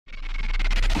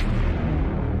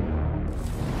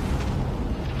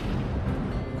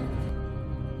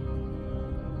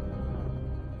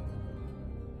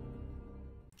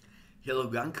Hello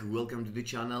gang, welcome to the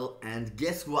channel, and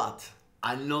guess what?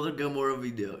 Another Gamora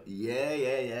video.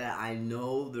 Yeah, I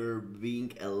know there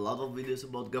being a lot of videos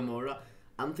about Gamora.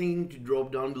 I'm thinking to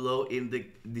drop down below in the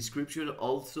description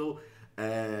also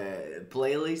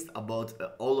playlist about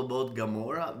all about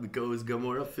Gamora, because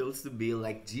Gamora feels to be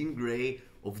like Jean Grey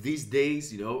of these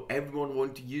days. You know, everyone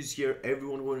want to use her,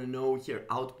 everyone want to know her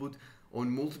output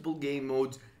on multiple game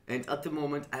modes. And at the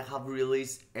moment I have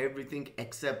released everything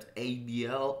except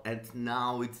ABL, and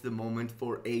now it's the moment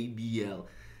for ABL.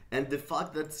 And the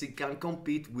fact that she can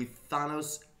compete with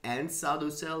Thanos and Shadow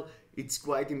Cell, it's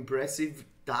quite impressive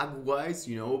tag wise,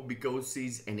 you know, because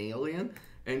she's an alien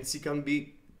and she can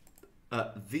be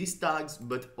these tags,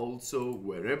 but also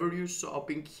wherever you're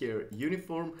shopping her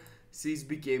uniform, she's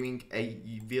becoming a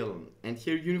villain. And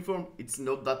her uniform, it's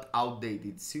not that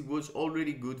outdated. She was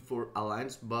already good for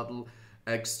Alliance Battle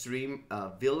Extreme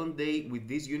Villain Day. With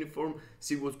this uniform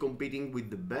she was competing with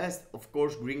the best. Of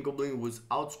course, Green Goblin was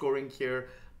outscoring her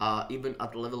even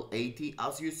at level 80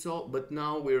 as you saw, but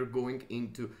now we're going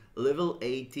into level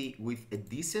 80 with a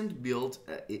decent build.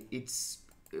 It's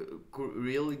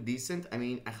really decent. I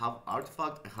mean, I have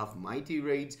Artifact, I have Mighty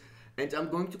Raids, and I'm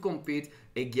going to compete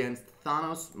against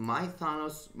Thanos. My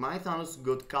Thanos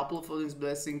got couple of Odin's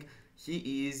Blessing.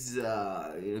 He is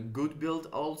a good build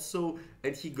also,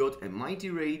 and he got a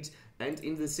Mighty Rage. And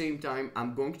in the same time,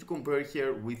 I'm going to compare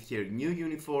her with her new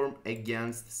uniform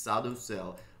against Shadow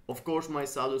Cell. Of course, my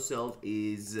Shadow Cell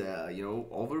is,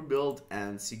 overbuilt,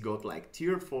 and she got like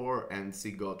tier 4, and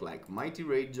she got like Mighty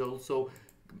Rage also,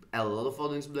 a lot of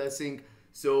Odin's Blessing.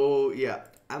 So yeah,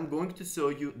 I'm going to show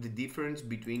you the difference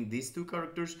between these two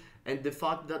characters, and the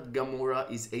fact that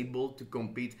Gamora is able to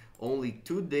compete only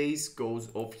 2 days cause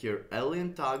of her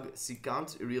alien tag. She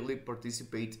can't really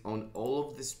participate on all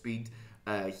of the speed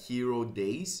hero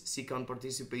days. She can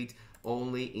participate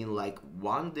only in like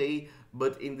 1 day,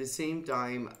 but in the same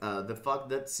time the fact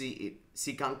that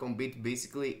she can compete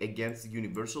basically against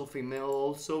universal female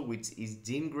also, which is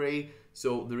Jean Grey.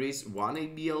 So there is one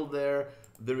ABL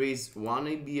there is one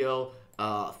ABL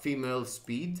female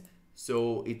speed,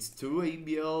 so it's 2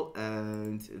 ABL,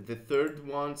 and the third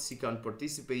one she can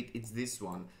participate, it's this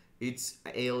one, it's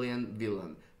alien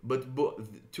villain. But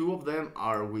two of them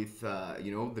are with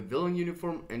the villain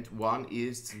uniform, and one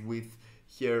is with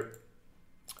her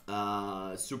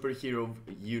superhero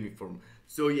uniform.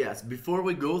 So yes, before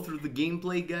we go through the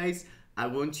gameplay, guys, I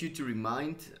want to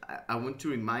remind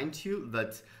you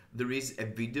that there is a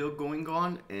video going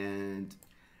on, and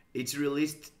it's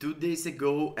released 2 days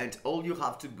ago, and all you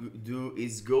have to do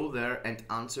is go there and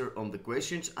answer on the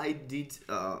questions I did.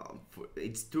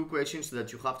 It's 2 questions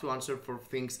that you have to answer for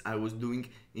things I was doing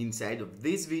inside of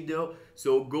this video.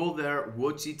 So go there,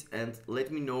 watch it, and let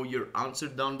me know your answer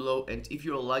down below. And if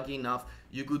you're lucky enough,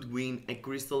 you could win a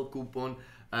crystal coupon,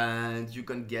 and you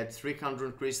can get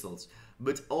 300 crystals.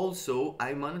 But also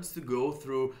I managed to go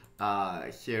through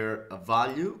her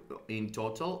value in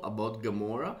total about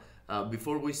Gamora.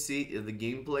 Before we see the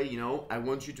gameplay, I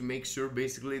want you to make sure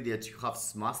basically that you have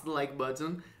smashed the like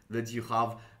button, that you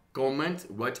have comment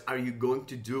what are you going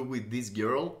to do with this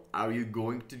girl. Are you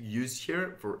going to use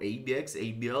her for ABX,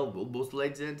 ABL, World Boss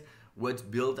Legend?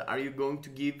 What build are you going to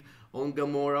give on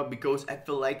Gamora? Because I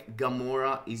feel like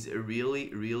Gamora is a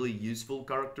really useful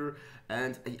character,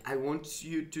 and I want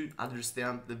you to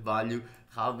understand the value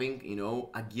having,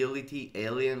 agility,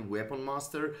 alien, weapon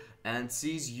master, and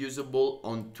she's usable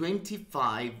on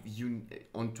 25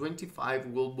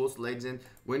 World Boss Legend,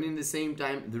 when in the same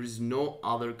time there is no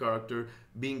other character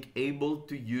being able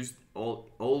to use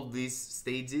all these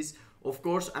stages. Of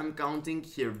course, I'm counting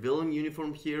her villain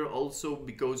uniform here also,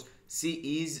 because she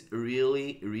is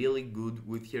really good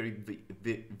with her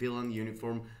villain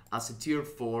uniform as a tier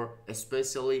 4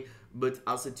 especially, but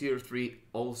as a tier 3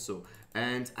 also.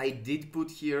 And I did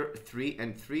put here 3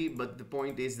 and 3, but the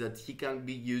point is that he can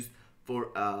be used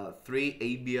for 3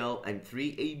 ABL and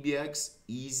 3 ABX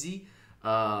easy,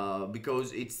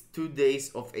 because it's 2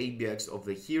 days of ABX of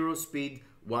the hero speed,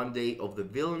 1 day of the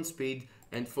villain speed,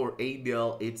 and for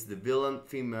ABL it's the villain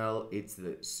female, it's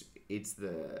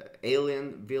the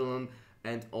alien villain,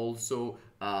 and also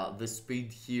the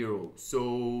speed hero.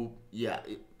 So yeah,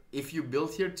 if you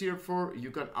build here tier 4,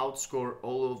 you can outscore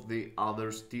all of the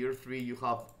others. Tier 3 you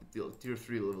have tier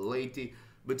 3 level 80,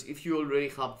 but if you already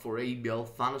have for ABL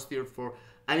Thanos tier 4,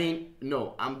 I mean,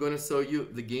 no, I'm gonna show you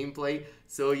the gameplay.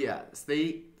 So yeah,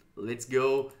 let's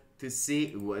go to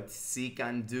see what she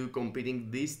can do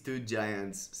competing these 2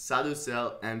 giants, Shadow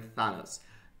Cell and Thanos.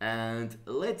 And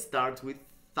let's start with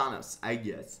Thanos, I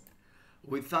guess.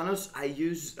 With Thanos, I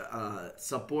use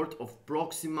support of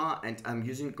Proxima, and I'm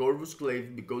using Corvus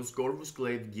Glaive because Corvus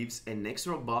Glaive gives an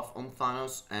extra buff on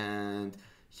Thanos and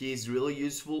he is really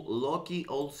useful. Loki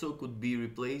also could be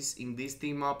replaced in this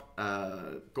team up,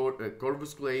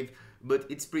 Corvus Glaive, but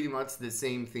it's pretty much the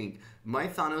same thing. My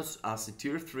Thanos as a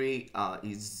tier 3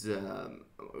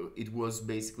 it was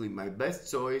basically my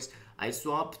best choice. I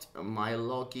swapped my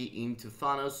Loki into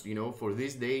Thanos, you know, for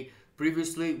this day.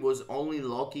 Previously was only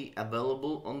Loki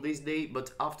available on this day,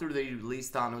 but after they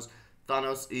released Thanos,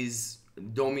 Thanos is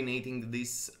dominating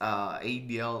this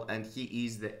ABL and he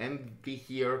is the MVP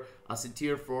here as a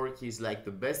tier 4. He's like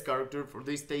the best character for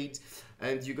this stage,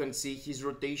 and you can see his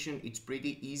rotation, it's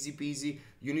pretty easy peasy.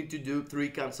 You need to do 3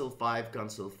 cancel 5,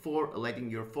 cancel 4,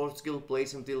 letting your 4th skill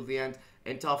place until the end,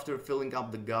 and after filling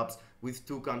up the gaps with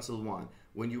 2 cancel 1.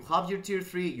 When you have your tier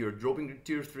 3, you're dropping your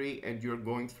tier 3 and you're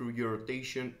going through your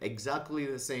rotation exactly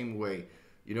the same way.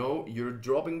 You know, you're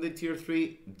dropping the tier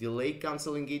 3, delay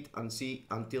cancelling it and see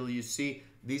until you see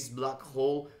this black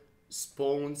hole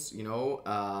spawns, you know,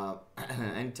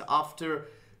 and after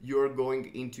you're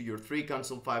going into your 3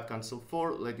 cancel 5, cancel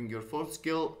 4, letting your 4th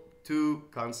skill, 2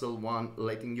 cancel 1,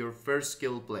 letting your 1st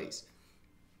skill place.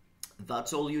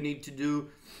 That's all you need to do.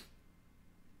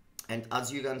 And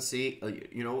as you can see,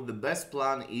 you know, the best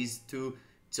plan is to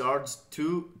charge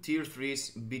 2 tier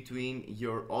 3s between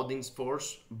your Odin's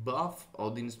Force buff,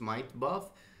 Odin's Might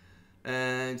buff,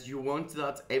 and you want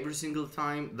that every single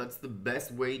time. That's the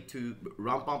best way to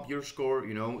ramp up your score,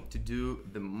 you know, to do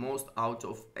the most out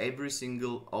of every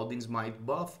single Odin's Might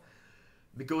buff,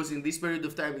 because in this period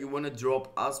of time you want to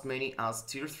drop as many as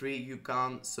tier 3 you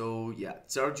can. So yeah,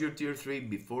 charge your tier 3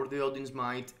 before the Odin's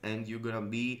Might and you're gonna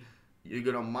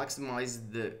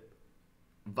maximize the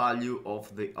value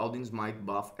of the Odin's Might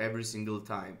buff every single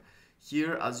time.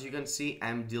 Here, as you can see,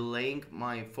 I'm delaying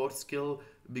my 4th skill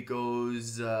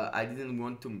because I didn't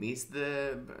want to miss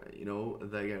the, you know,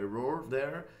 the error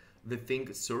there, the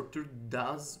thing Surtur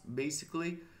does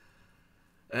basically.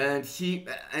 And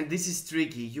this is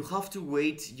tricky. You have to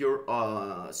wait your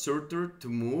Surtur to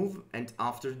move and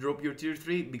after drop your tier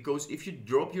 3, because if you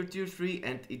drop your tier 3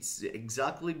 and it's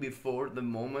exactly before the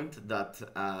moment that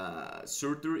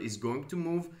Surtur is going to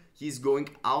move, he's going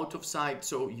out of sight,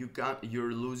 so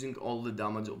you're losing all the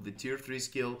damage of the tier 3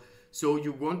 skill. So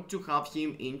you want to have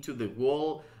him into the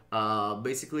wall.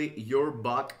 Basically your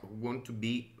back want to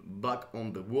be back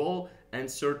on the wall and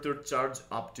Surtur charge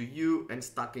up to you and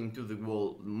stuck into the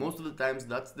wall. Most of the times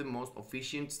that's the most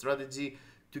efficient strategy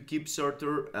to keep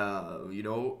Surtur you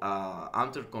know,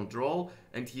 under control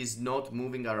and he's not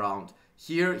moving around.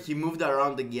 Here he moved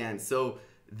around again, so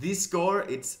this score,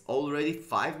 it's already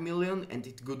 5 million and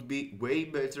it could be way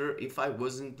better if I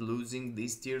wasn't losing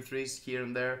these tier 3s here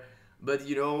and there. But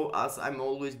you know, as I'm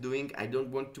always doing, I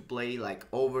don't want to play like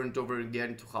over and over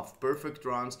again to have perfect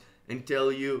runs and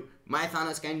tell you, my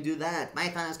Thanos can do that, my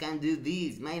Thanos can do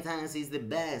this, my Thanos is the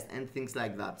best, and things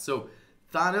like that. So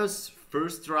Thanos,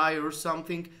 first try or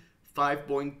something,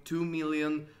 5.2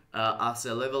 million as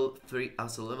a level 3,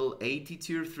 as a level 80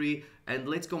 tier 3, and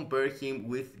let's compare him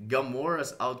with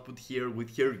Gamora's output here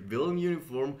with her villain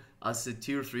uniform as a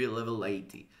tier 3 level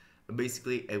 80,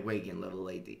 basically Awaken level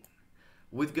 80.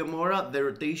 With Gamora, the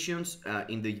rotations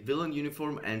in the villain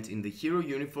uniform and in the hero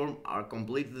uniform are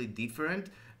completely different,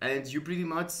 and you pretty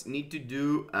much need to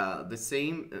do the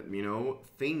same, you know,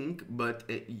 thing, but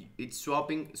it's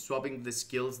swapping the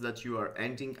skills that you are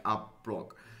ending up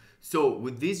proc. So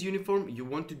with this uniform, you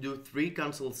want to do 3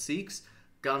 cancel 6,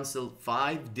 cancel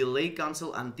 5, delay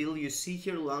cancel until you see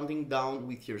her landing down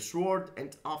with her sword,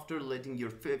 and after letting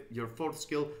your 4th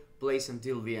skill place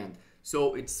until the end.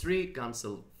 So it's 3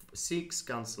 cancel 6,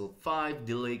 cancel 5,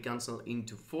 delay cancel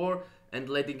into 4 and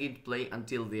letting it play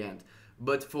until the end.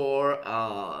 But for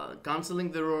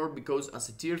cancelling the roar, because as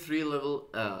a tier 3 level,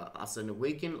 as an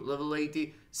Awaken level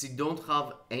 80, she don't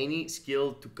have any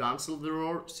skill to cancel the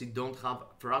roar, she don't have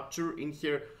fracture in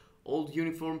her old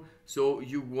uniform, so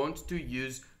you want to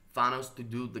use Thanos to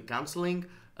do the cancelling.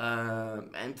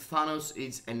 And Thanos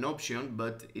is an option,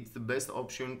 but it's the best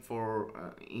option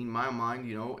for, in my mind,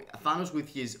 you know, Thanos with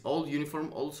his old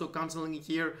uniform also cancelling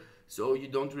here, so you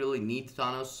don't really need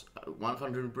Thanos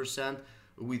 100%.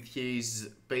 With his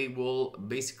paywall,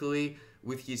 basically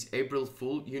with his April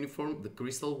Fool uniform, the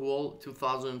crystal wall,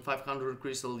 2500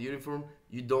 crystal uniform,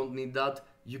 you don't need that.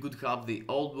 You could have the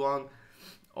old one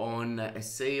on a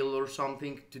sale or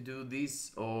something to do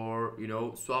this, or you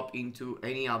know, swap into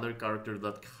any other character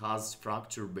that has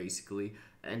fracture basically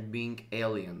and being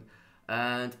alien.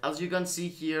 And as you can see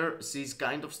here, she's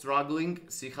kind of struggling.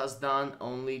 She has done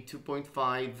only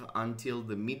 2.5 until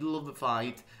the middle of the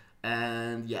fight,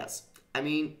 and yes, I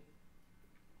mean,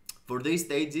 for these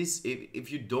stages,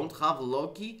 if you don't have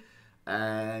Loki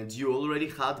and you already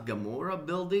had Gamora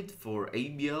build it for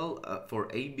ABL, for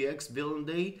ABX villain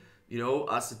day, you know,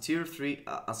 as a tier 3,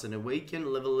 as an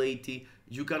awaken level 80,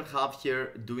 you can have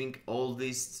here doing all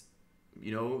this,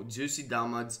 you know, juicy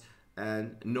damage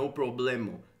and no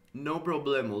problemo. No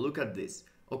problemo, look at this.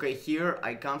 Okay, here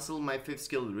I cancel my 5th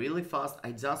skill really fast.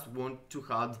 I just want to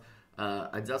add,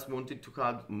 I just wanted to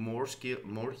add more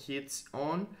hits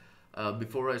on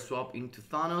before I swap into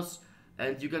Thanos.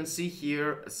 And you can see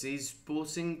here, she's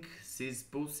pushing,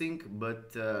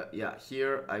 but yeah,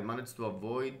 here I managed to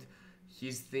avoid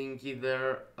his thingy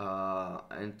there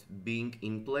and being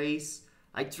in place.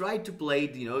 I tried to play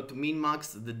it, you know, to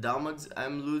min-max the damage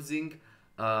I'm losing,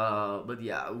 but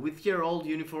yeah, with her old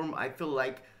uniform, I feel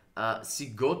like she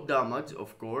got damage,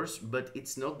 of course, but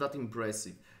it's not that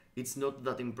impressive. It's not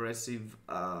that impressive,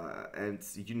 and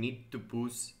you need to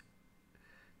push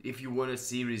if you want to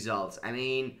see results. I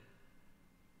mean,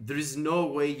 there is no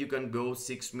way you can go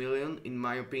 6 million, in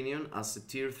my opinion, as a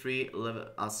tier 3 level,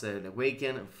 as an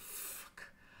awaken.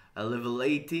 A level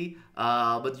 80,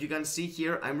 but you can see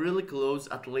here I'm really close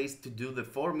at least to do the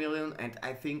 4 million, and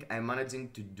I think I'm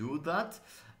managing to do that.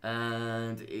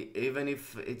 And even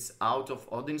if it's out of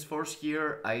Odin's Force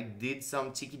here, I did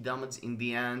some cheeky damage in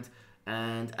the end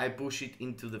and I push it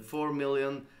into the 4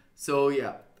 million. So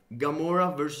yeah,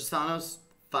 Gamora versus Thanos.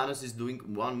 Thanos is doing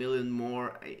 1 million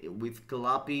more with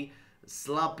slappy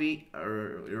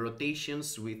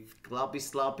rotations, with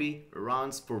slappy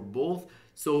runs for both.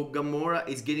 So Gamora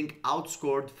is getting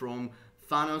outscored from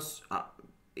Thanos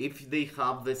if they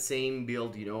have the same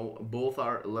build, you know, both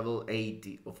are level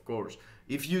 80, of course.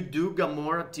 If you do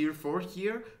Gamora tier 4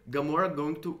 here, Gamora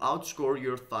going to outscore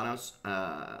your Thanos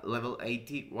level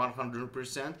 80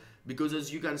 100%, because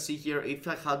as you can see here, if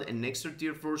I had an extra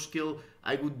tier 4 skill,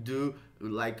 I would do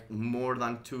like more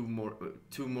than 2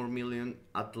 more million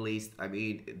at least. I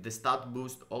mean, the stat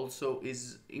boost also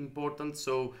is important,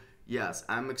 so yes,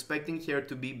 I'm expecting here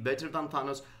to be better than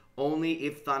Thanos, only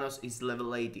if Thanos is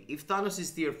level 80. If Thanos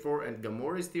is tier 4 and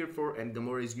Gamora is tier 4 and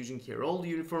Gamora is using her old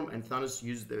uniform and Thanos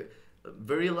used the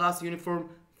very last uniform,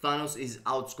 Thanos is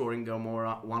outscoring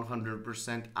Gamora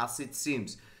 100% as it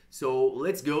seems. So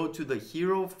let's go to the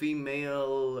hero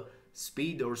female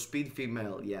speed or speed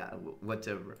female, yeah,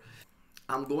 whatever.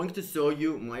 I'm going to show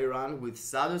you my run with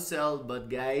Shadow Cell, but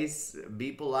guys,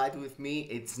 be polite with me,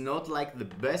 it's not like the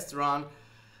best run.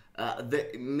 The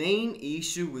main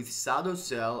issue with Shadow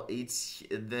Cell is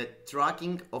the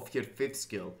tracking of her 5th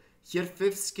skill. Her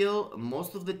 5th skill,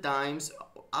 most of the times,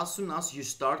 as soon as you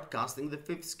start casting the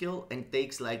 5th skill and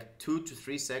takes like 2 to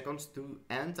 3 seconds to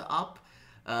end up,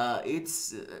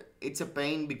 it's a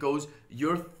pain because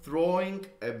you're throwing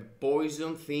a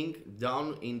poison thing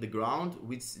down in the ground,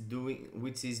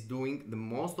 which is doing the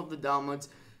most of the damage.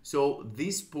 So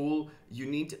this pool, you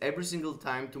need every single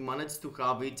time to manage to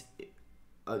have it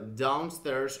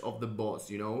downstairs of the boss,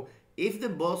 you know. If the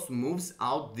boss moves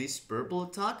out this purple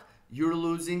attack, you're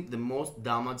losing the most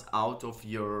damage out of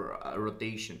your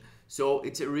rotation. So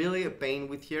it's really a pain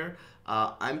with here.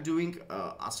 I'm doing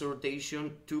as a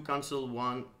rotation 2 cancel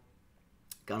 1,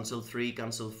 cancel 3,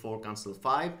 cancel 4, cancel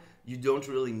 5. You don't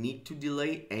really need to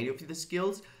delay any of the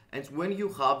skills. And when you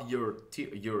have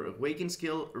your awaken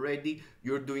skill ready,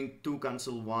 you're doing 2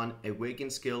 cancel 1, awaken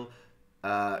skill,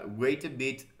 wait a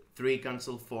bit, 3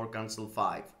 cancel 4 cancel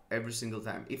 5 every single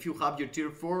time. If you have your tier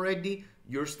 4 ready,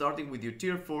 you're starting with your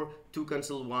tier 4, 2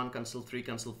 cancel 1, cancel 3,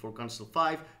 cancel 4, cancel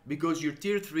 5, because your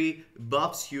tier 3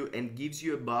 buffs you and gives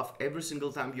you a buff every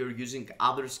single time you're using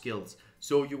other skills.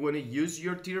 So you want to use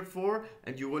your tier 4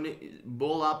 and you want to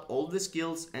ball up all the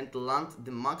skills and land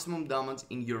the maximum damage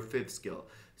in your 5th skill.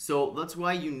 So that's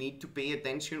why you need to pay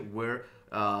attention where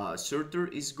Surtur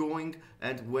is going,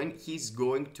 and when he's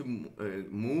going to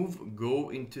move, go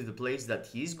into the place that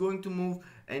he's going to move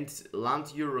and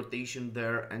land your rotation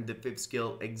there and the 5th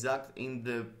skill exact in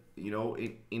the, you know,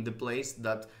 in the place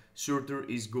that Surtur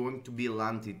is going to be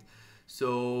landed.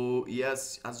 So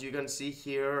yes, as you can see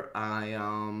here, I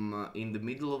am in the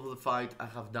middle of the fight. I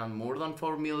have done more than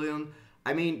 4 million.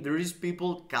 I mean, there is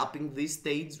people capping this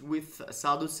stage with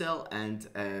Shadow Cell and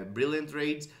brilliant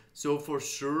raids. So for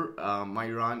sure,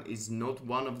 my run is not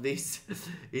one of these.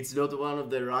 It's not one of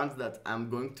the runs that I'm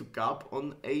going to cap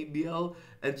on ABL.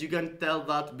 And you can tell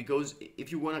that because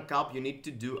if you want to cap, you need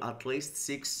to do at least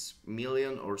 6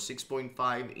 million or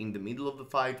 6.5 in the middle of the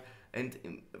fight.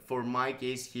 And for my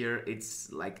case here,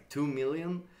 it's like 2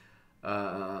 million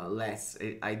less.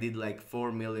 I did like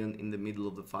 4 million in the middle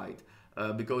of the fight.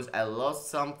 because I lost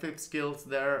some 5th skills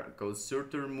there, because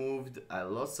Surtur moved, I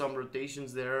lost some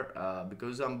rotations there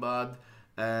because I'm bad,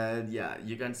 and yeah,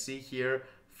 you can see here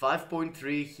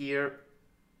 5.3 here.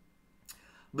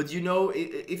 But you know,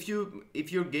 if your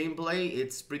gameplay,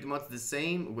 it's pretty much the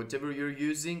same, whatever you're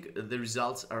using, the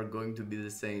results are going to be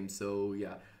the same. So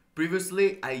yeah,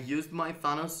 previously I used my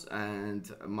Thanos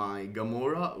and my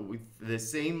Gamora with the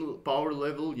same power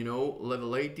level, you know,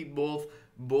 level 80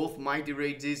 both mighty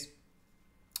rages,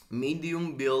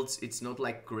 medium builds. It's not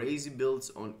like crazy builds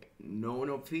on none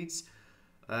of it.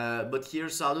 But here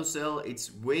Shadow Cell,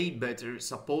 it's way better,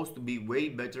 supposed to be way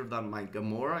better than my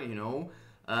Gamora, you know.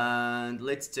 And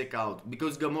let's check out,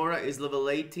 because Gamora is level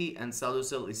 80 and Shadow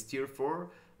Cell is tier 4.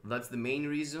 That's the main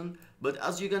reason. But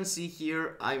as you can see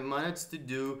here, I managed to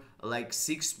do like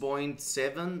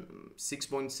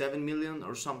 6.7 million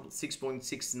or something,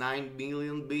 6.69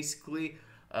 million basically,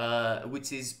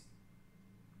 which is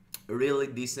really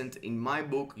decent in my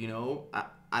book, you know.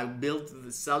 I built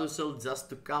the Shadow Cell just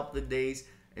to cap the days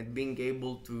and being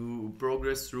able to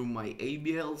progress through my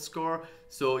ABL score.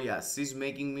 So yes, this is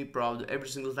making me proud every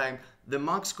single time. The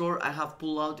max score I have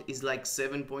pulled out is like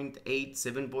 7.8,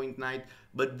 7.9,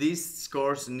 but these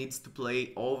scores needs to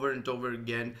play over and over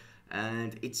again,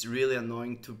 and it's really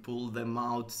annoying to pull them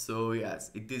out. So yes,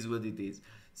 it is what it is.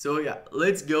 So yeah,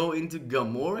 let's go into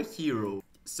Gamora Hero.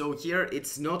 So here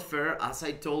it's not fair, as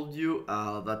I told you,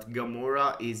 that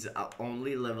Gamora is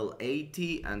only level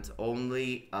 80 and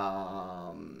only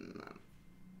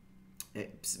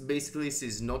basically this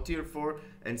is not tier 4,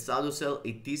 and Shadow Cell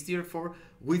it is tier 4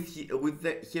 with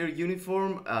her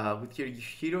uniform, with her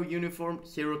hero uniform,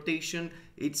 her rotation.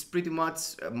 It's pretty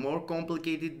much more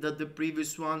complicated than the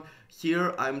previous one.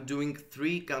 Here I'm doing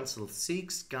 3 cancel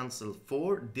 6, cancel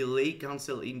 4, delay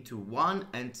cancel into 1,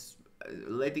 and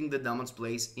letting the damage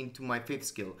place into my 5th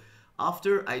skill.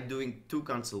 After I doing 2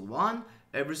 cancel 1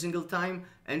 every single time,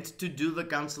 and to do the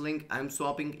cancelling I'm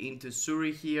swapping into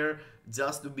Shuri here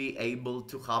just to be able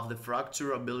to have the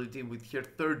fracture ability with her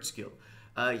 3rd skill.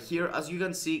 Here as you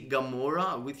can see,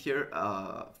 Gamora with her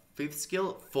 5th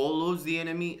skill follows the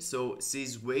enemy, so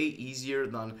she's way easier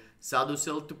than Shadow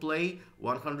Cell to play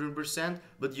 100%.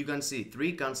 But you can see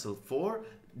 3 cancel 4,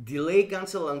 delay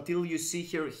cancel until you see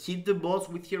her hit the boss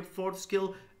with her 4th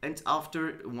skill, and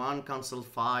after 1 cancel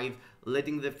 5,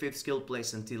 letting the 5th skill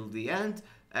place until the end,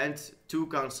 and 2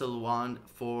 cancel 1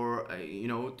 for you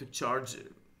know, to charge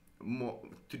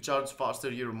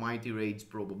faster your mighty rage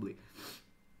probably,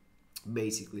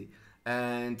 basically.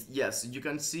 And yes, you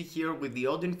can see here with the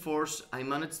Odin Force I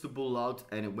managed to pull out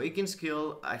an awaken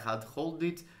skill. I had hold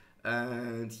it,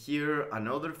 and here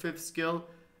another 5th skill.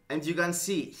 And you can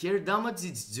see here damage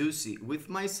is juicy. With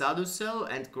my Shadow Cell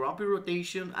and crappy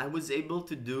rotation I was able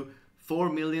to do 4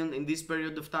 million in this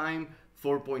period of time,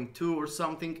 4.2 or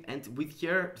something, and with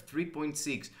here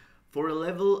 3.6. For a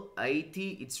level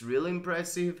 80 it's really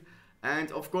impressive.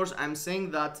 And of course I'm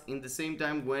saying that in the same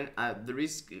time when there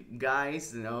is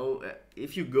guys, you know,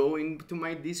 if you go into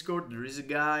my Discord, there is a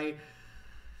guy,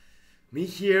 me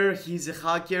here, he's a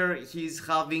hacker, he's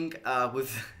having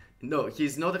with no,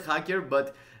 he's not a hacker,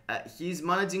 but he's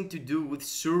managing to do with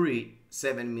Shuri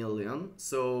 7 million.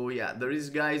 So yeah, there is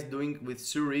guys doing with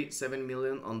Shuri 7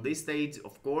 million on this stage,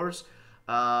 of course.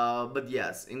 But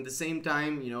yes, in the same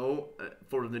time, you know,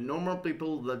 for the normal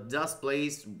people that just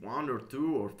plays 1 or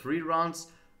 2 or 3 rounds,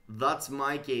 that's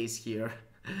my case here.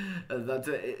 That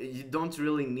you don't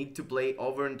really need to play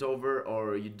over and over,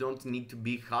 or you don't need to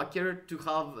be hacker to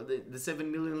have the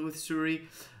 7 million with Shuri.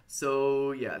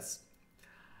 So yes,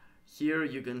 here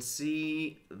you can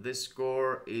see the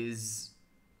score is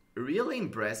really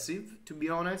impressive, to be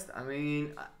honest. I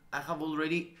mean, I have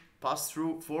already passed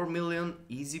through 4 million,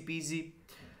 easy peasy.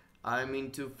 I'm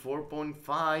into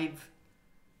 4.5,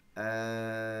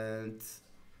 and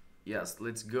yes,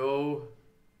 let's go.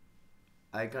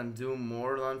 I can do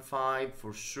more than 5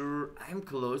 for sure. I'm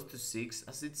close to 6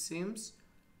 as it seems.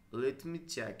 Let me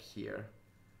check here.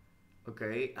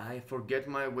 Okay, I forget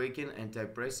my awaken and I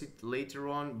press it later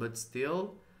on, but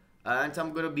still. And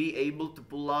I'm gonna be able to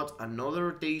pull out another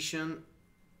rotation.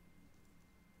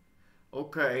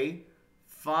 Okay,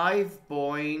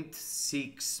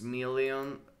 5.6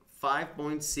 million.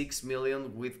 5.6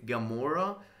 million with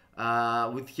Gamora.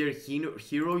 With her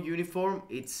hero uniform,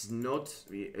 it's not,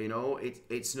 you know,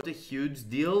 it's not a huge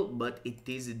deal, but it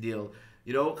is a deal.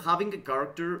 You know, having a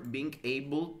character being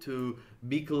able to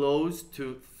be close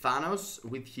to Thanos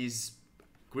with his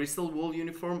Crystal Wall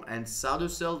uniform and Shadow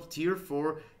Cell tier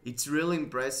 4, it's really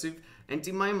impressive. And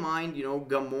in my mind, you know,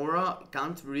 Gamora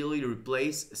can't really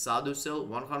replace Shadow Cell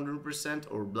 100%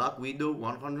 or Black Widow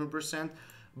 100%.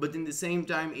 but in the same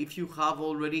time, if you have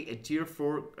already a tier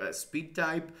 4 speed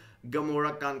type,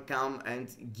 Gamora can come and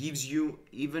gives you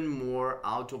even more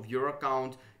out of your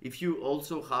account. If you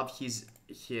also have his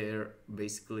here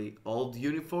basically old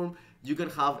uniform, you can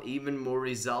have even more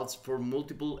results for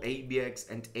multiple ABX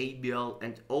and ABL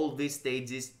and all these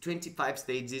stages, 25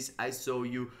 stages I saw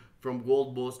you from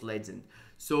World Boss Legend.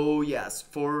 So yes,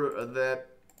 for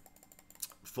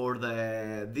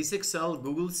this Excel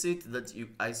Google sheet that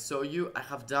I saw you, I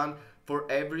have done for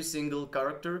every single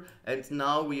character, and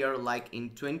now we are like in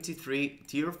 23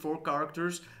 tier 4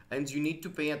 characters, and you need to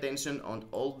pay attention on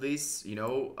all these, you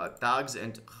know, tags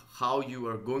and how you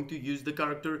are going to use the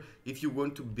character if you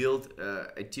want to build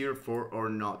a tier 4 or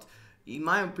not. In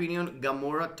my opinion,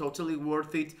 Gamora totally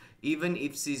worth it, even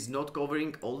if she's not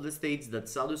covering all the states that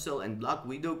Saducell and Black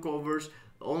Widow covers.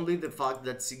 Only the fact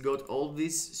that she got all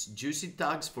these juicy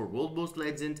tags for World Boss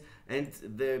Legend and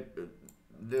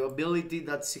the ability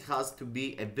that she has to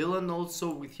be a villain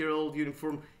also with her old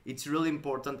uniform, it's really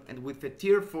important. And with a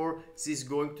tier 4, she's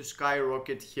going to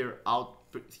skyrocket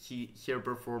her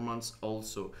performance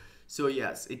also. So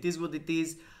yes, it is what it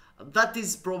is. That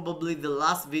is probably the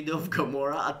last video of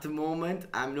Gamora at the moment.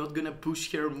 I'm not gonna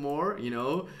push her more, you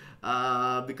know,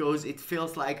 because it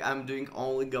feels like I'm doing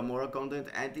only Gamora content,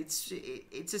 and it's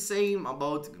the same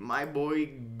about my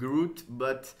boy Groot,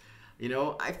 but you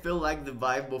know, I feel like the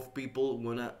vibe of people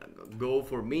wanna go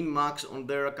for min-max on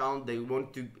their account. They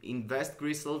want to invest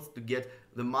crystals to get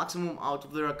the maximum out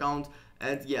of their account,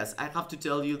 and yes, I have to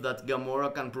tell you that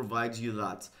Gamora can provide you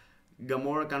that.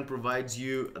 Gamora can provide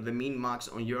you the min-max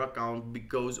on your account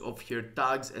because of her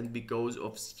tags and because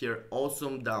of her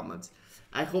awesome damage.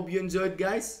 I hope you enjoyed,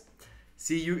 guys.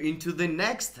 See you into the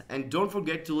next, and don't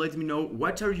forget to let me know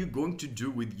what are you going to do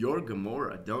with your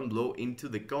Gamora down below into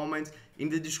the comments. In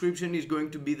the description is going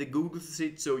to be the Google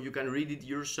sheet so you can read it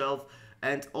yourself,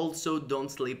 and also don't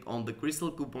sleep on the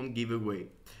crystal coupon giveaway.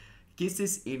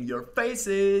 Kisses in your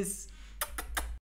faces!